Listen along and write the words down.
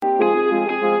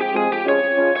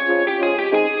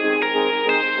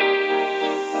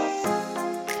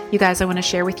You guys, I want to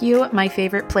share with you my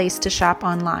favorite place to shop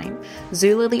online.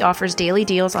 Zulily offers daily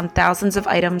deals on thousands of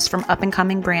items from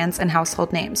up-and-coming brands and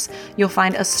household names. You'll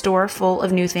find a store full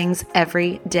of new things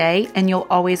every day, and you'll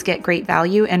always get great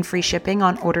value and free shipping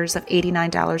on orders of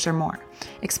 $89 or more.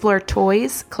 Explore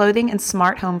toys, clothing, and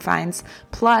smart home finds,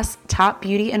 plus top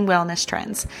beauty and wellness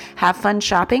trends. Have fun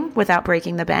shopping without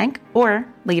breaking the bank or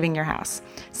leaving your house.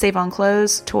 Save on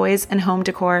clothes, toys, and home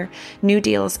decor. New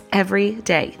deals every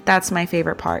day. That's my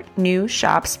favorite part. New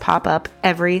shops pop up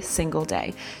every single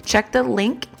day. Check the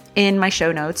link in my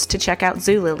show notes to check out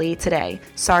Zulily today.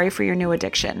 Sorry for your new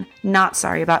addiction. Not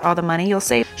sorry about all the money you'll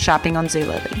save shopping on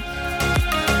Zulily.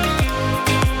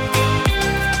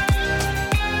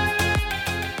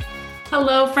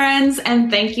 Hello, friends,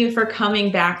 and thank you for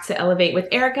coming back to Elevate with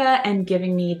Erica and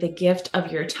giving me the gift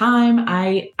of your time.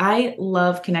 I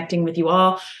love connecting with you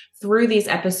all through these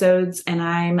episodes, and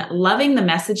I'm loving the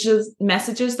messages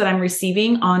that I'm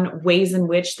receiving on ways in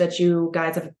which that you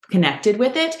guys have connected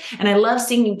with it. And I love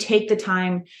seeing you take the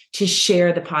time to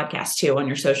share the podcast too on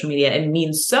your social media. It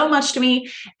means so much to me.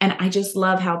 And I just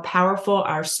love how powerful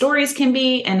our stories can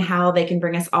be and how they can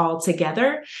bring us all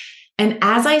together. And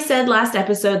as I said last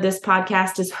episode, this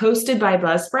podcast is hosted by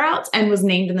Buzzsprout and was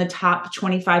named in the top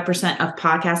 25% of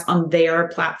podcasts on their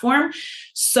platform.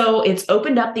 So it's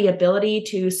opened up the ability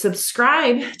to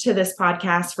subscribe to this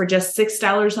podcast for just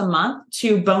 $6 a month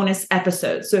to bonus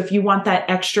episodes. So if you want that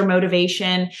extra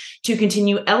motivation to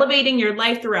continue elevating your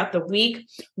life throughout the week,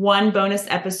 one bonus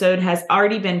episode has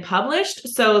already been published.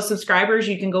 So subscribers,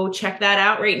 you can go check that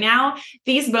out right now.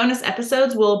 These bonus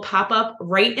episodes will pop up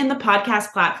right in the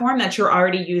podcast platform that you're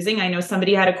already using. I know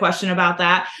somebody had a question about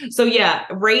that. So yeah,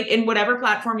 right in whatever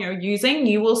platform you're using,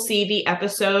 you will see the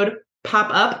episode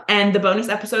pop up, and the bonus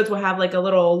episodes will have like a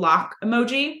little lock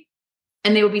emoji,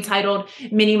 and they will be titled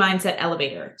Mini Mindset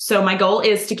Elevator. So my goal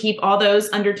is to keep all those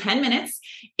under 10 minutes.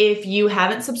 If you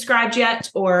haven't subscribed yet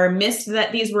or missed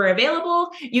that these were available,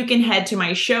 you can head to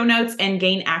my show notes and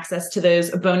gain access to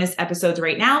those bonus episodes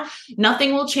right now.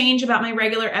 Nothing will change about my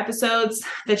regular episodes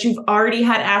that you've already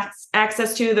had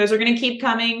access to. Those are going to keep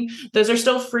coming. Those are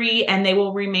still free, and they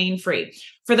will remain free.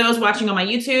 For those watching on my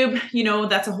YouTube, you know,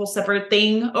 that's a whole separate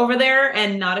thing over there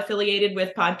and not affiliated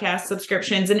with podcast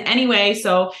subscriptions in any way.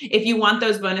 So if you want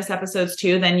those bonus episodes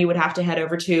too, then you would have to head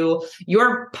over to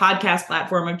your podcast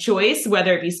platform of choice,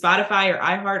 whether it be Spotify or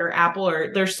iHeart or Apple,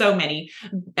 or there's so many,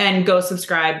 and go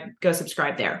subscribe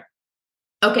there.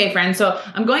 Okay, friends. So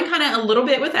I'm going kind of a little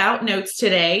bit without notes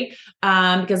today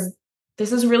because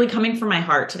this is really coming from my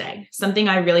heart today, something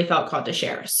I really felt called to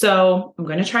share. So I'm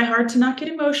going to try hard to not get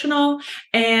emotional,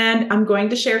 and I'm going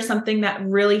to share something that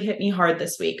really hit me hard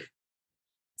this week.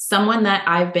 Someone that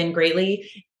I've been greatly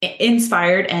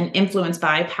inspired and influenced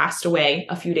by passed away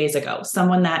a few days ago.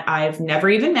 Someone that I've never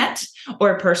even met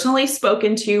or personally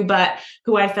spoken to, but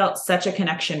who I felt such a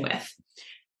connection with.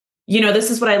 You know,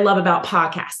 this is what I love about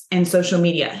podcasts and social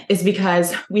media, is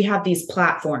because we have these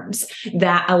platforms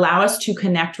that allow us to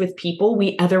connect with people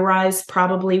we otherwise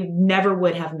probably never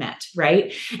would have met,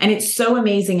 right? And it's so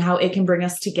amazing how it can bring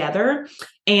us together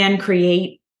and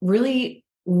create really,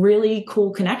 really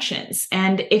cool connections.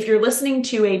 And if you're listening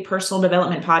to a personal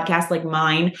development podcast like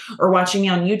mine or watching me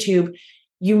on YouTube,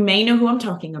 you may know who I'm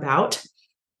talking about.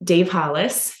 Dave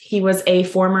Hollis. He was a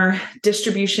former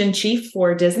distribution chief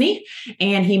for Disney,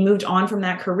 and he moved on from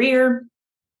that career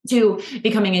to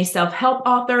becoming a self-help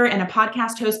author and a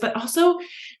podcast host, but also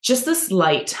just this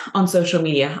light on social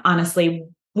media. Honestly,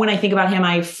 when I think about him,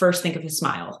 I first think of his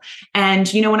smile.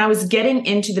 And, you know, when I was getting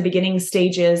into the beginning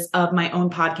stages of my own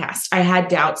podcast, I had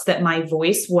doubts that my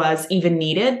voice was even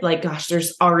needed. Like, gosh,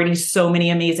 there's already so many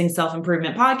amazing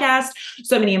self-improvement podcasts,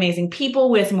 so many amazing people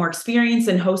with more experience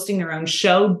in hosting their own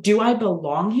show. Do I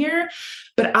belong here?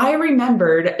 But I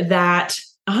remembered that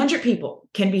 100 people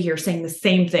can be here saying the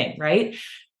same thing, right?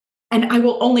 And I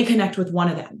will only connect with one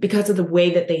of them because of the way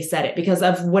that they said it, because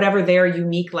of whatever their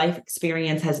unique life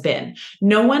experience has been.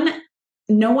 No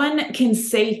one can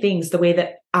say things the way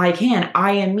that I can.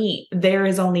 I am me. There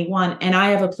is only one. And I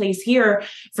have a place here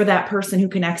for that person who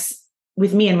connects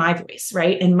with me and my voice,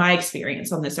 right? And my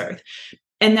experience on this earth.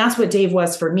 And that's what Dave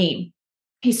was for me.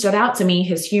 He stood out to me,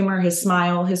 his humor, his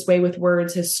smile, his way with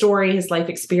words, his story, his life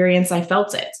experience. I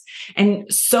felt it.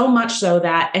 And so much so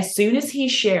that as soon as he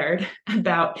shared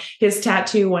about his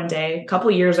tattoo one day, a couple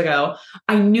of years ago,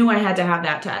 I knew I had to have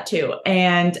that tattoo.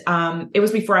 And it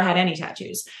was before I had any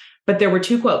tattoos. But there were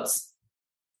two quotes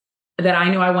that I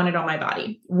knew I wanted on my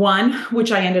body. One,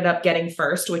 which I ended up getting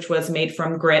first, which was made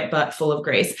from grit, but full of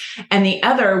grace. And the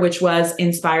other, which was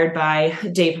inspired by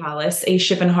Dave Hollis, a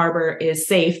ship and harbor is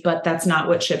safe, but that's not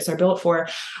what ships are built for.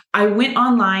 I went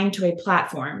online to a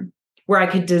platform where I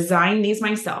could design these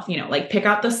myself, like pick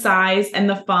out the size and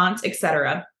the font,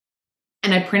 etc.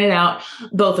 And I printed out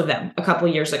both of them a couple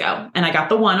of years ago. And I got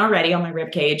the one already on my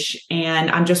rib cage.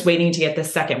 And I'm just waiting to get the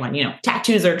second one.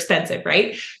 Tattoos are expensive,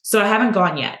 right? So I haven't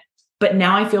gone yet. But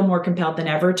now I feel more compelled than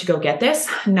ever to go get this,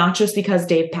 not just because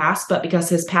Dave passed, but because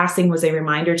his passing was a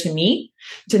reminder to me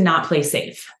to not play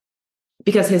safe,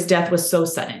 because his death was so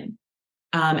sudden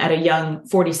at a young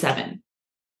 47.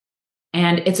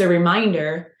 And it's a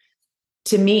reminder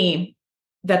to me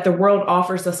that the world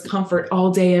offers us comfort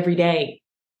all day, every day,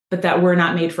 but that we're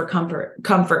not made for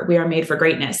comfort. We are made for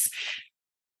greatness.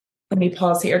 Let me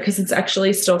pause here because it's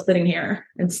actually still sitting here.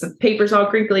 The paper's all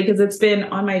crinkly because it's been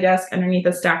on my desk underneath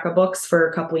a stack of books for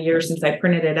a couple of years since I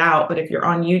printed it out. But if you're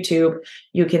on YouTube,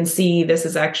 you can see this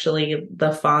is actually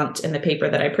the font and the paper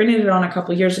that I printed it on a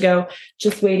couple of years ago,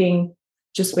 just waiting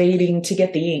to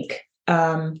get the ink.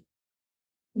 But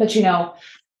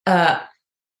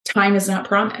time is not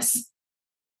promised.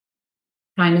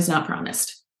 Time is not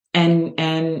promised.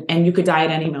 And you could die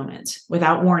at any moment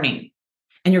without warning.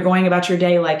 And you're going about your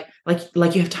day like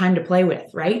you have time to play with,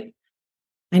 right?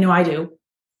 I know I do.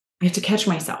 I have to catch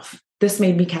myself. This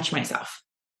made me catch myself.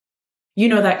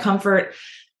 That comfort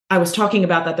I was talking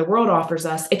about that the world offers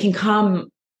us, it can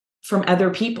come from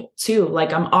other people too.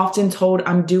 Like I'm often told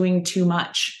I'm doing too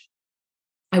much.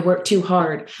 I work too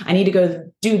hard. I need to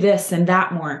go do this and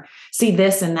that more, see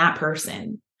this and that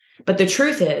person. But the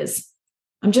truth is,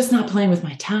 I'm just not playing with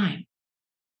my time.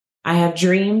 I have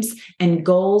dreams and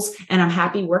goals, and I'm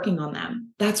happy working on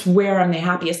them. That's where I'm the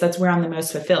happiest. That's where I'm the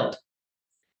most fulfilled.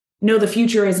 No, the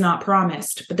future is not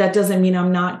promised, but that doesn't mean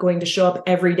I'm not going to show up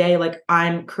every day like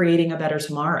I'm creating a better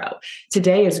tomorrow.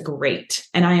 Today is great,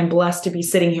 and I am blessed to be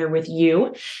sitting here with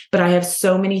you, but I have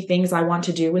so many things I want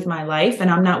to do with my life,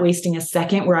 and I'm not wasting a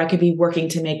second where I could be working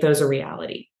to make those a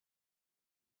reality.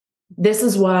 This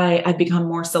is why I've become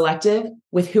more selective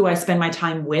with who I spend my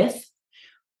time with.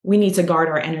 We need to guard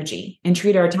our energy and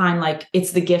treat our time like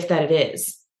it's the gift that it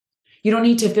is. You don't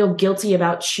need to feel guilty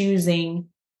about choosing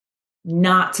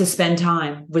not to spend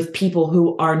time with people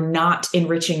who are not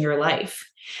enriching your life,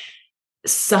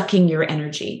 sucking your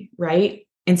energy, right?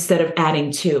 Instead of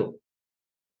adding to.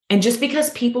 And just because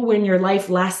people were in your life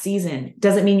last season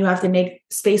doesn't mean you have to make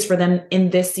space for them in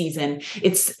this season.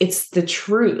 It's the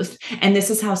truth. And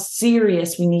this is how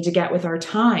serious we need to get with our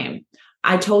time.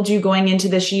 I told you going into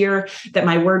this year that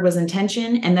my word was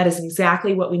intention, and that is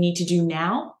exactly what we need to do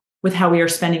now with how we are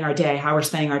spending our day, how we're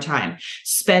spending our time.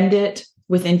 Spend it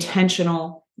with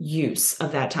intentional use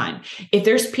of that time. If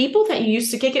there's people that you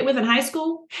used to kick it with in high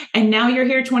school, and now you're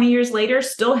here 20 years later,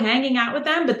 still hanging out with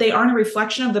them, but they aren't a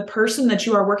reflection of the person that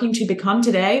you are working to become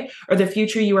today or the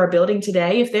future you are building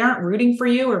today, if they aren't rooting for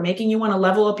you or making you want to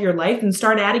level up your life, then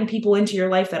start adding people into your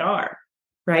life that are.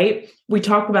 Right? We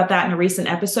talked about that in a recent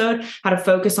episode, how to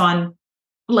focus on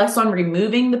less on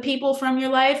removing the people from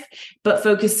your life, but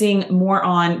focusing more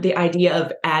on the idea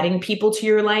of adding people to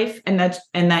your life, and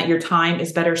that your time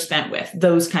is better spent with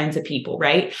those kinds of people,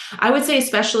 right? I would say,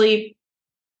 especially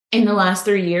in the last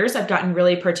 3 years, I've gotten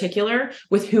really particular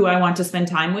with who I want to spend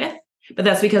time with. But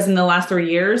that's because in the last 3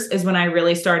 years is when I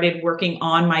really started working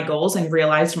on my goals and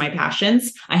realized my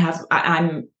passions.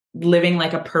 I'm living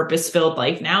like a purpose-filled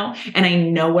life now. And I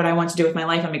know what I want to do with my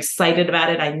life. I'm excited about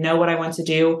it. I know what I want to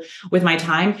do with my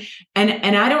time.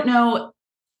 And I don't know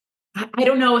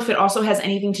if it also has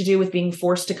anything to do with being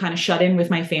forced to kind of shut in with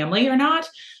my family or not.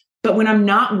 But when I'm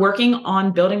not working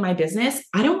on building my business,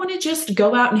 I don't want to just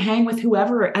go out and hang with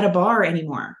whoever at a bar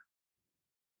anymore.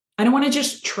 I don't want to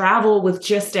just travel with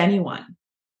just anyone.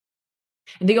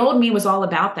 And the old me was all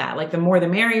about that. Like the more the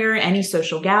merrier, any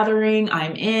social gathering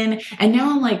I'm in. And now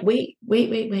I'm like, wait.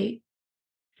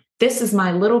 This is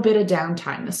my little bit of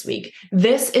downtime this week.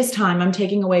 This is time I'm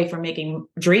taking away from making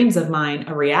dreams of mine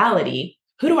a reality.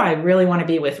 Who do I really want to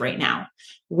be with right now?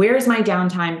 Where's my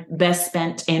downtime best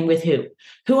spent and with who?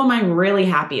 Who am I really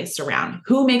happiest around?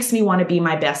 Who makes me want to be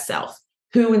my best self?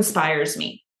 Who inspires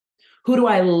me? Who do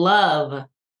I love?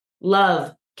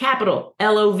 Capital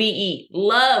LOVE,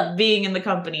 love being in the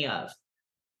company of.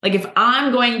 Like if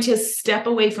I'm going to step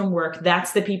away from work,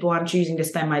 that's the people I'm choosing to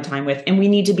spend my time with. And we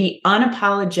need to be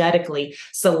unapologetically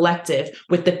selective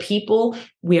with the people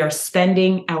we are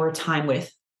spending our time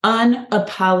with.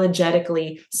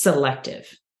 Unapologetically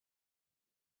selective.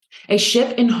 A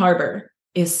ship in harbor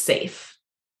is safe,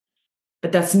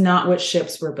 but that's not what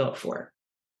ships were built for.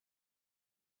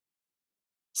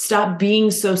 Stop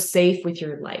being so safe with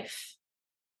your life.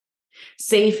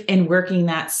 Safe in working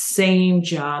that same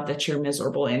job that you're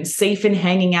miserable in, safe in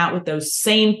hanging out with those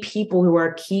same people who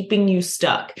are keeping you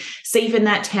stuck, safe in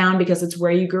that town because it's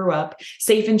where you grew up,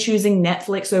 safe in choosing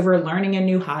Netflix over learning a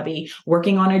new hobby,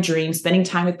 working on a dream, spending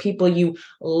time with people you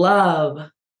love.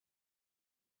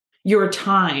 Your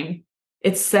time,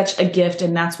 it's such a gift.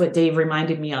 And that's what Dave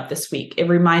reminded me of this week. It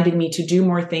reminded me to do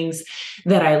more things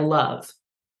that I love.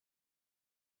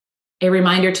 A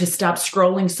reminder to stop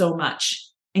scrolling so much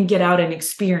and get out and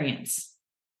experience.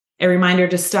 A reminder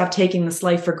to stop taking this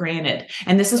life for granted.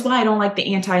 And this is why I don't like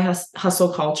the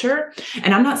anti-hustle culture.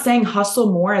 And I'm not saying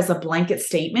hustle more as a blanket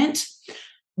statement,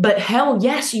 but hell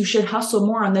yes, you should hustle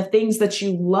more on the things that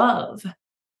you love,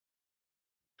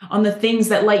 on the things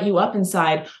that light you up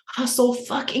inside. Hustle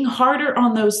fucking harder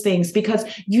on those things because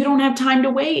you don't have time to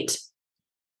wait.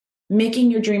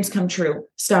 Making your dreams come true.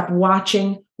 Stop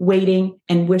watching, waiting,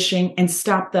 and wishing, and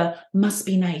stop the must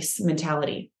be nice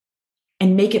mentality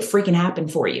and make it freaking happen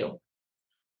for you.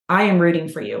 I am rooting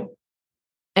for you.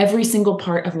 Every single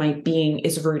part of my being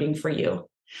is rooting for you.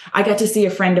 I got to see a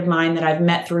friend of mine that I've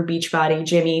met through Beachbody,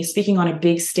 Jimmy, speaking on a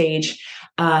big stage.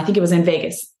 I think it was in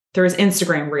Vegas, through his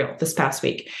Instagram reel this past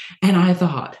week. And I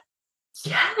thought,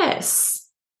 yes.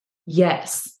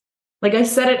 Like I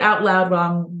said it out loud while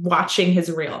I'm watching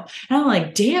his reel. And I'm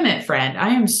like, damn it, friend. I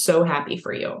am so happy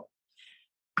for you.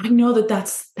 I know that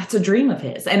that's a dream of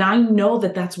his. And I know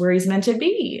that that's where he's meant to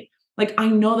be. Like, I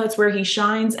know that's where he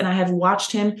shines. And I have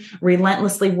watched him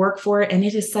relentlessly work for it. And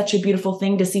it is such a beautiful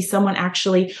thing to see someone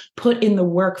actually put in the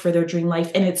work for their dream life.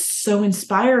 And it's so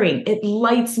inspiring. It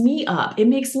lights me up. It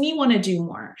makes me want to do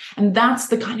more. And that's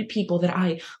the kind of people that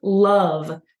I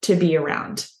love to be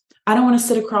around. I don't want to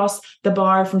sit across the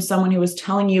bar from someone who is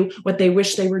telling you what they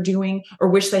wish they were doing or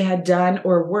wish they had done,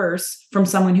 or worse, from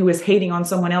someone who is hating on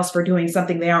someone else for doing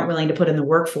something they aren't willing to put in the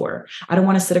work for. I don't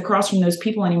want to sit across from those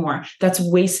people anymore. That's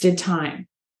wasted time.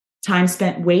 Time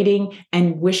spent waiting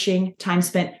and wishing, time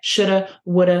spent shoulda,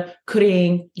 woulda,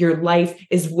 coulda-ing. Your life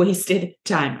is wasted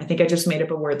time. I think I just made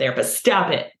up a word there, but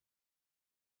stop it.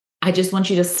 I just want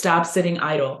you to stop sitting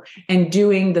idle and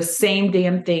doing the same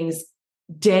damn things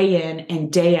day in and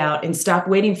day out, and stop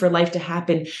waiting for life to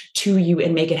happen to you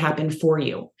and make it happen for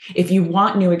you. If you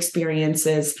want new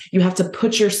experiences, you have to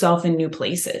put yourself in new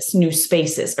places, new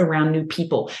spaces, around new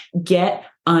people. Get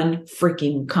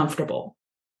unfreaking comfortable.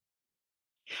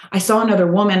 I saw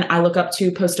another woman I look up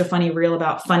to post a funny reel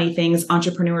about funny things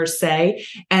entrepreneurs say.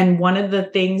 And one of the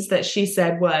things that she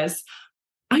said was,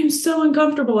 I'm so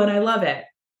uncomfortable and I love it.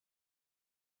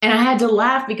 And I had to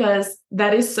laugh because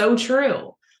that is so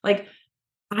true. Like,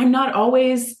 I'm not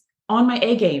always on my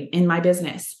A game in my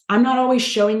business. I'm not always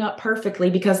showing up perfectly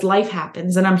because life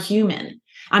happens and I'm human.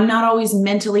 I'm not always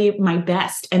mentally my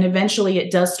best. And eventually it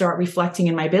does start reflecting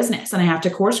in my business and I have to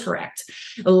course correct.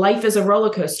 Life is a roller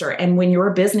coaster. And when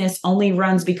your business only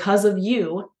runs because of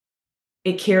you,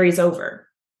 it carries over.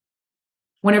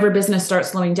 Whenever business starts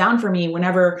slowing down for me,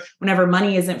 whenever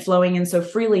money isn't flowing in so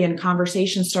freely and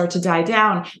conversations start to die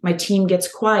down, my team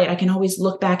gets quiet, I can always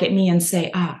look back at me and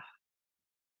say,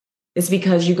 it's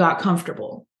because you got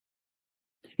comfortable.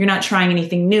 You're not trying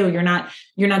anything new. You're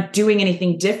not doing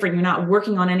anything different. You're not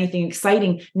working on anything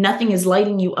exciting. Nothing is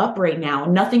lighting you up right now.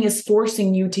 Nothing is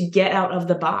forcing you to get out of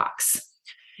the box.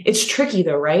 It's tricky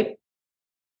though, right?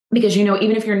 Because,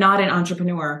 even if you're not an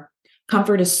entrepreneur,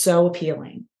 comfort is so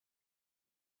appealing.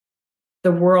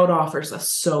 The world offers us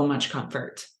so much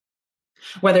comfort,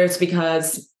 whether it's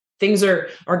because things are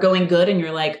going good and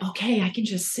you're like, okay, I can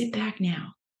just sit back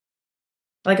now.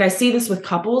 Like I see this with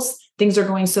couples, things are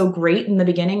going so great in the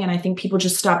beginning. And I think people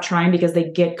just stop trying because they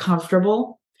get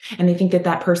comfortable and they think that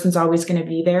that person's always going to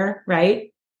be there,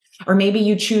 right? Or maybe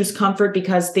you choose comfort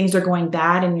because things are going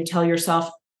bad and you tell yourself,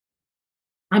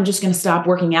 I'm just going to stop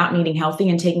working out and eating healthy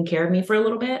and taking care of me for a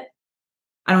little bit.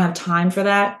 I don't have time for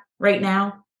that right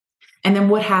now. And then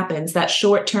what happens? That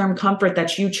short-term comfort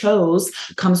that you chose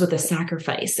comes with a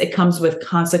sacrifice. It comes with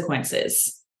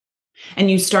consequences.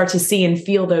 And you start to see and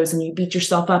feel those and you beat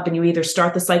yourself up and you either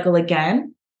start the cycle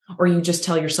again or you just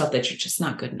tell yourself that you're just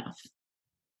not good enough.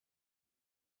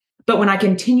 But when I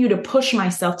continue to push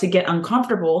myself to get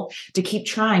uncomfortable, to keep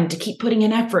trying, to keep putting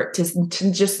in effort,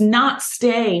 to just not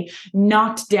stay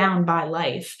knocked down by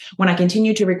life, when I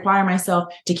continue to require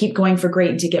myself to keep going for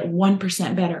great and to get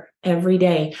 1% better every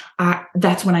day,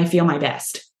 that's when I feel my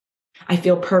best. I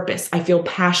feel purpose. I feel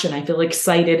passion. I feel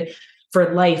excited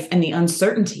for life and the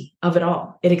uncertainty of it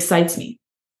all. It excites me.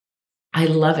 I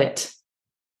love it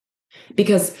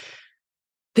because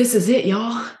this is it,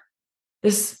 y'all.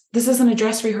 This isn't a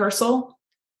dress rehearsal.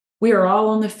 We are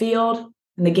all on the field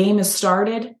and the game has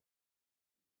started,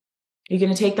 you're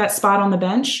going to take that spot on the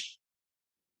bench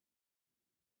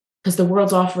because the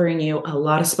world's offering you a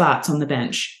lot of spots on the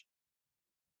bench.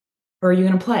 Or are you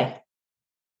going to play?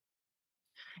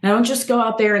 Now, don't just go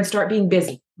out there and start being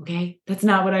busy, okay? That's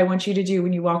not what I want you to do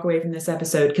when you walk away from this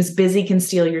episode, because busy can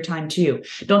steal your time too.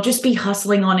 Don't just be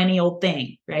hustling on any old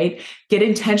thing, right? Get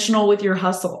intentional with your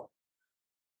hustle.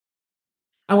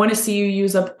 I want to see you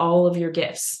use up all of your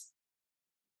gifts.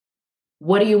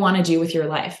 What do you want to do with your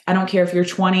life? I don't care if you're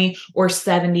 20 or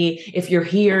 70. If you're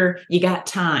here, you got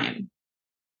time.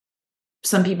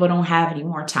 Some people don't have any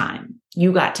more time.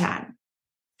 You got time.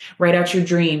 Write out your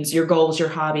dreams, your goals, your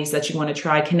hobbies that you want to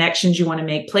try, connections you want to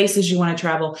make, places you want to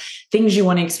travel, things you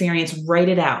want to experience. Write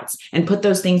it out and put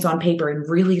those things on paper and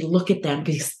really look at them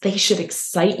because they should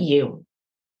excite you.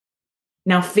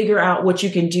 Now figure out what you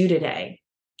can do today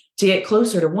to get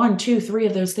closer to 1, 2, 3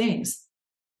 of those things,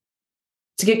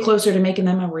 to get closer to making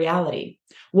them a reality.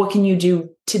 What can you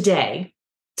do today?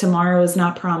 Tomorrow is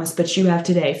not promised, but you have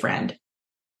today, friend.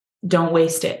 Don't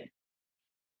waste it.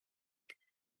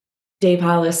 Dave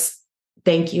Hollis,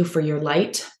 thank you for your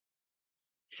light.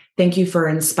 Thank you for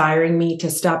inspiring me to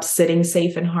stop sitting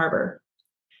safe in Harbor.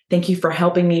 Thank you for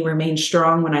helping me remain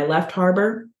strong when I left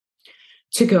Harbor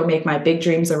to go make my big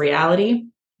dreams a reality.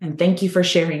 And thank you for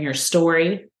sharing your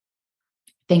story.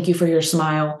 Thank you for your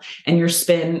smile and your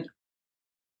spin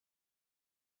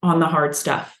on the hard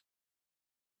stuff,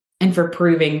 and for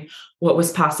proving what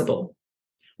was possible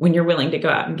when you're willing to go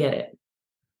out and get it.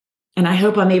 And I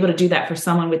hope I'm able to do that for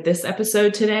someone with this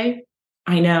episode today.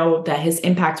 I know that his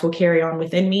impact will carry on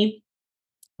within me,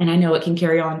 and I know it can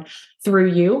carry on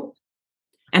through you.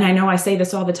 And I know I say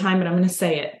this all the time, but I'm going to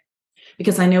say it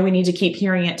because I know we need to keep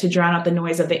hearing it to drown out the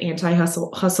noise of the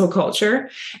anti-hustle culture.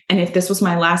 And if this was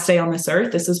my last day on this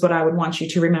earth, this is what I would want you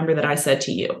to remember that I said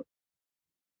to you.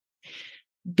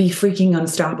 Be freaking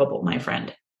unstoppable, my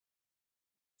friend.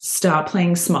 Stop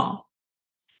playing small.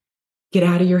 Get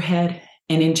out of your head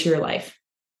and into your life,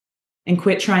 and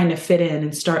quit trying to fit in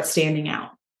and start standing out.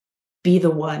 Be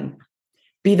the one.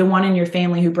 Be the one in your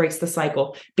family who breaks the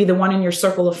cycle. Be the one in your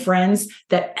circle of friends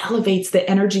that elevates the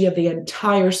energy of the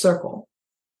entire circle.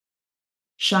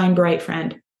 Shine bright,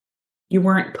 friend. You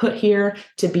weren't put here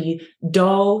to be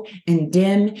dull and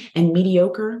dim and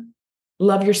mediocre.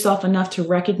 Love yourself enough to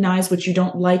recognize what you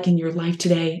don't like in your life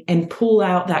today and pull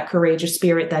out that courageous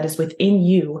spirit that is within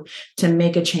you to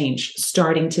make a change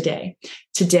starting today.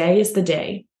 Today is the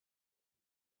day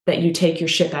that you take your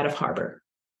ship out of harbor.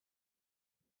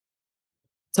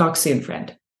 Talk soon,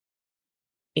 friend.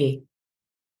 E.